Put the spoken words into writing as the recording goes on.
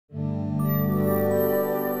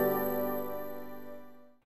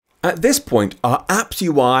At this point, our app's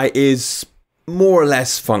UI is more or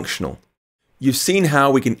less functional. You've seen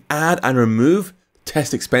how we can add and remove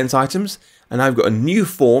test expense items, and I've got a new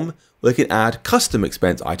form where we can add custom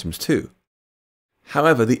expense items too.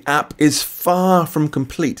 However, the app is far from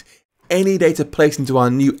complete. Any data placed into our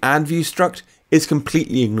new add view struct is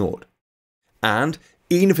completely ignored. And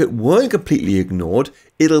even if it weren't completely ignored,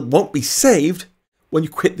 it won't be saved when you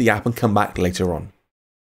quit the app and come back later on.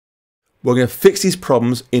 We're going to fix these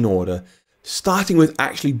problems in order, starting with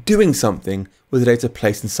actually doing something with the data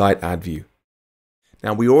placed inside add view.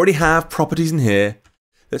 Now we already have properties in here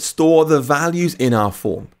that store the values in our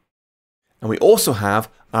form. And we also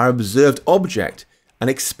have our observed object, an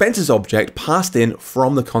expenses object passed in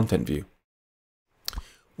from the content view.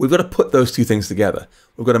 We've got to put those two things together.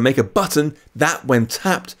 We've got to make a button that, when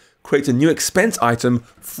tapped, creates a new expense item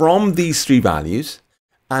from these three values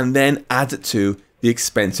and then adds it to the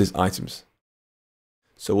expenses items.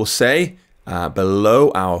 So we'll say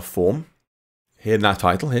below our form, here in our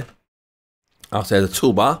title here, I'll say the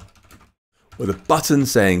toolbar with a button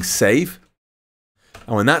saying save.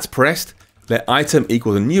 And when that's pressed, let item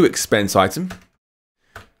equal the new expense item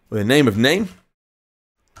with a name of name,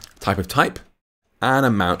 type of type, and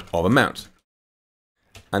amount of amount.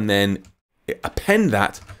 And then append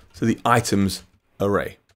that to the items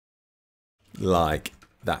array, like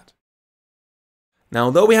that. Now,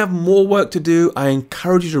 although we have more work to do, I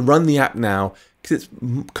encourage you to run the app now because it's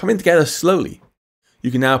coming together slowly.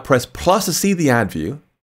 You can now press plus to see the add view,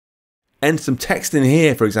 enter some text in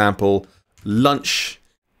here, for example, lunch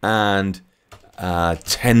and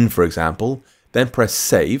 10, for example, then press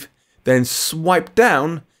save, then swipe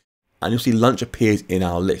down and you'll see lunch appears in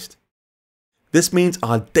our list. This means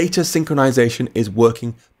our data synchronization is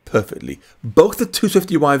working perfectly. Both the two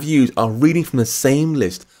SwiftUI views are reading from the same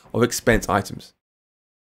list of expense items.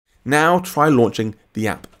 Now try launching the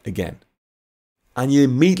app again. And you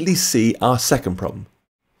immediately see our second problem.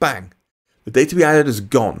 Bang! The data we added is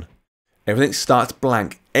gone. Everything starts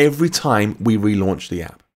blank every time we relaunch the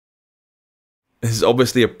app. This is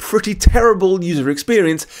obviously a pretty terrible user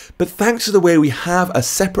experience, but thanks to the way we have a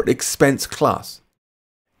separate expense class,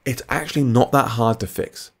 it's actually not that hard to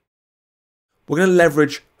fix. We're going to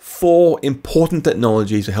leverage 4 important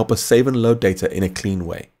technologies to help us save and load data in a clean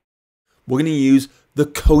way. We're going to use the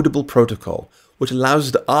codable protocol, which allows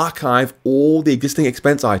us to archive all the existing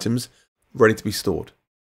expense items ready to be stored.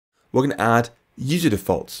 We're going to add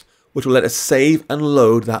UserDefaults, which will let us save and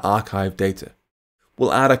load that archived data.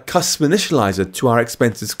 We'll add a custom initializer to our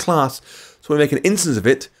expenses class, so when we make an instance of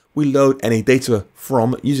it, we load any data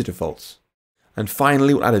from UserDefaults. And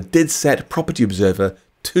finally, we'll add a didSet property observer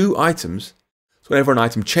to items, so whenever an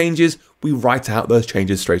item changes, we write out those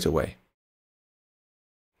changes straight away.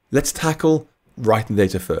 Let's tackle writing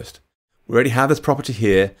data first. We already have this property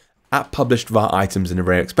here at published var items in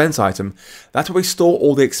array expense item. That's where we store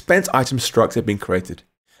all the expense item structs that have been created.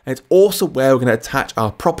 And it's also where we're going to attach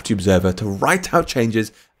our property observer to write out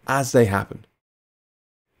changes as they happen.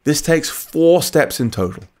 This takes 4 steps in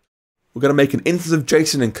total. We're going to make an instance of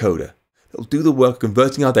JSON encoder that will do the work of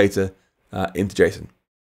converting our data into JSON.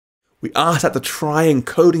 We ask that to try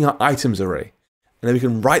encoding our items array, and then we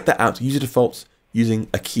can write that out to UserDefaults using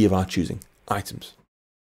a key of our choosing, items.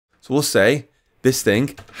 So we'll say this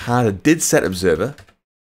thing had a didSet observer.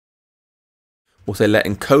 We'll say let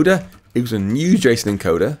encoder equals a new JSON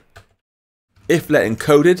encoder. If let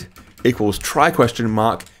encoded equals try question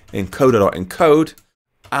mark encoder.encode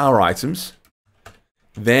our items.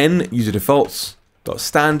 Then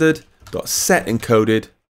UserDefaults.standard.set encoded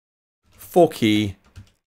for key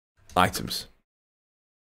items.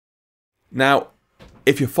 Now,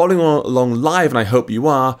 if you're following along live, and I hope you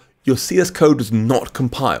are, you'll see this code does not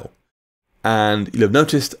compile. And you'll have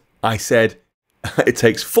noticed I said it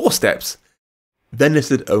takes 4 steps, then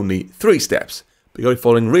listed only 3 steps, but you're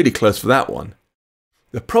following really close for that one.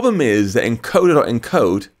 The problem is that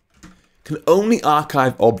encoder.encode can only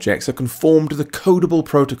archive objects that conform to the codable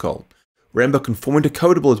protocol. Remember, conforming to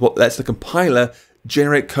codable is what lets the compiler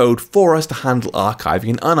generate code for us to handle archiving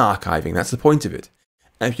and unarchiving. That's the point of it.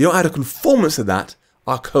 And if you don't add a conformance to that,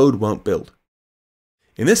 our code won't build.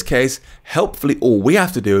 In this case, helpfully, all we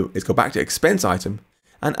have to do is go back to expense item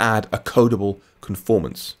and add a codable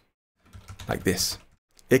conformance. Like this.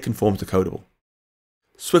 It conforms to codable.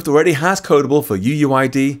 Swift already has codable for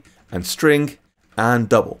UUID and string and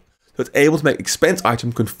double. So it's able to make expense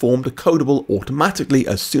item conform to codable automatically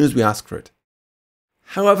as soon as we ask for it.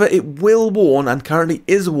 However, it will warn, and currently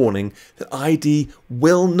is warning, that ID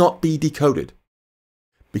will not be decoded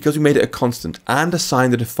because we made it a constant and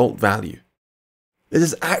assigned the default value. This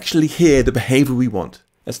is actually here the behavior we want.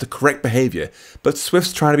 That's the correct behavior. But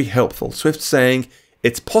Swift's trying to be helpful. Swift's saying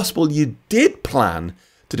it's possible you did plan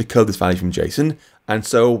to decode this value from JSON, and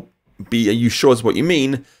so are you sure is what you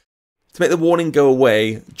mean? To make the warning go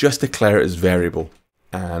away, just declare it as variable.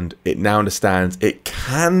 And it now understands it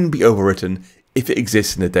can be overwritten if it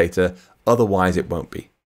exists in the data, otherwise it won't be.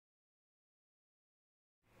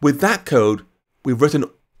 With that code, we've written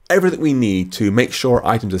everything we need to make sure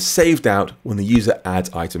items are saved out when the user adds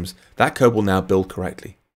items. That code will now build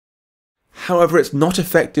correctly. However, it's not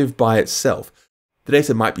effective by itself. The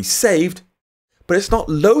data might be saved, but it's not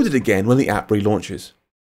loaded again when the app relaunches.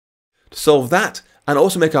 To solve that, and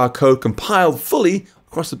also make our code compile fully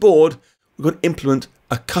across the board, we're going to implement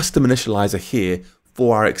a custom initializer here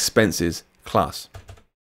for our expenses class.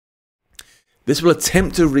 This will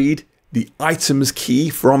attempt to read the items key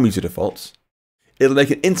from UserDefaults. It'll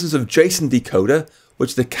make an instance of JSON decoder,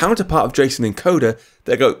 which is the counterpart of JSON encoder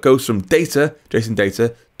that goes from data, JSON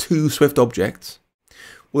data, to Swift objects.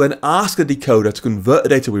 We'll then ask the decoder to convert the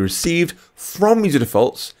data we received from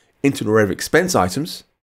UserDefaults into an array of expense items.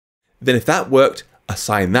 Then if that worked,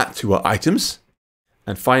 assign that to our items.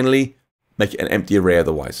 And finally, make it an empty array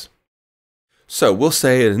otherwise. So we'll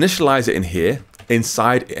say initialize it in here,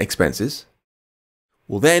 inside expenses.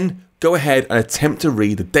 We'll then go ahead and attempt to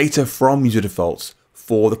read the data from UserDefaults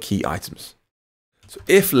for the key items. So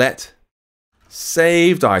if let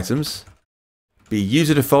saved items be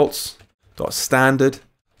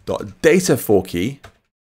UserDefaults.standard.data for key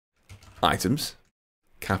items,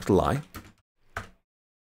 capital I.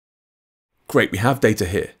 Great, we have data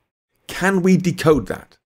here. Can we decode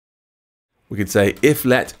that? We can say if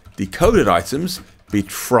let decoded items be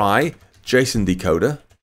try JSON decoder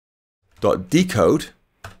dot decode,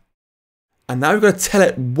 and now we're going to tell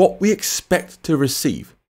it what we expect to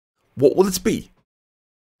receive. What will this be?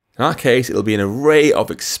 In our case, it'll be an array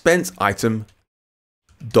of expense item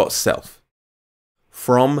dot self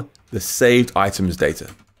from the saved items data.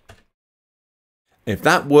 If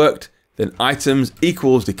that worked, then items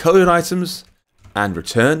equals decoded items and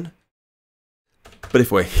return. But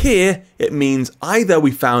if we're here, it means either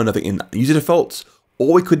we found nothing in UserDefaults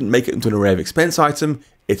or we couldn't make it into an array of expense item.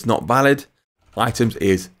 It's not valid. Items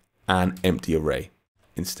is an empty array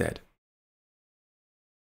instead.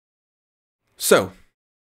 So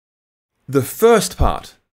the first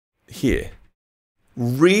part here,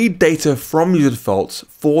 read data from UserDefaults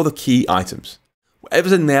for the key items.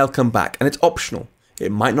 Whatever's in there will come back, and it's optional.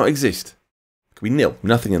 It might not exist. It could be nil,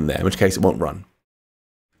 nothing in there, in which case it won't run.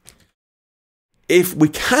 If we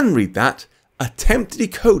can read that, attempt to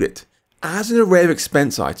decode it as an array of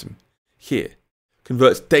expense item. Here,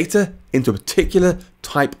 converts data into a particular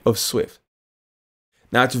type of Swift.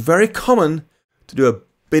 Now it's very common to do a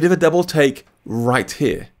bit of a double take right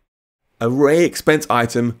here. Array expense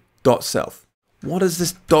item dot self. What does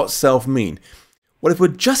this dot self mean? Well, if we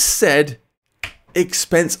just said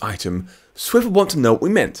expense item, Swift would want to know what we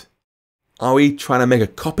meant. Are we trying to make a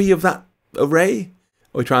copy of that array?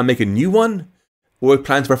 Are we trying to make a new one? Or are we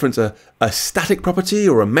planning to reference a static property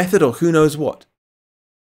or a method or who knows what?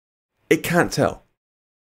 It can't tell.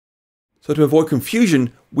 So to avoid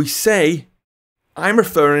confusion, we say, I'm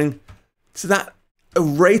referring to that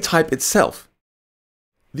array type itself.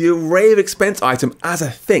 The array of expense item as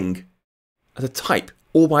a thing, as a type,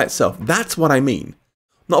 all by itself. That's what I mean.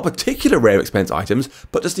 Not a particular array of expense items,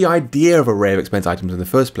 but just the idea of array of expense items in the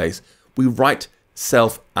first place. We write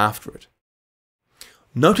self after it.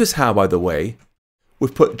 Notice how, by the way,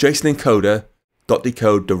 we've put JSON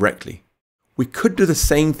encoder.decode directly. We could do the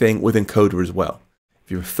same thing with encoder as well,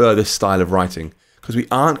 if you prefer this style of writing, because we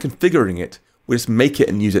aren't configuring it, we just make it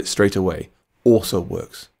and use it straight away. Also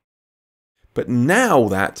works. But now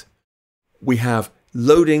that we have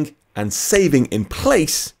loading and saving in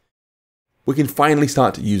place, we can finally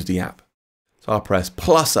start to use the app. So I'll press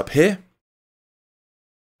plus up here.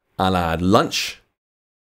 I'll add lunch.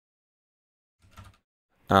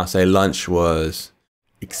 I'll say lunch was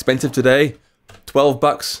expensive today,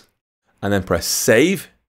 $12, and then press save.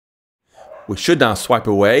 We should now swipe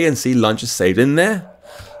away and see lunch is saved in there.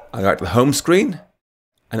 I'll go back to the home screen,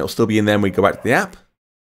 and it'll still be in there when we go back to the app.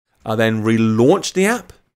 I'll then relaunch the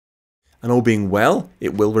app, and all being well,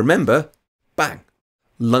 it will remember, bang,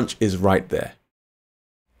 lunch is right there.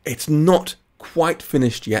 It's not quite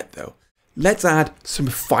finished yet though. Let's add some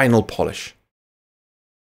final polish.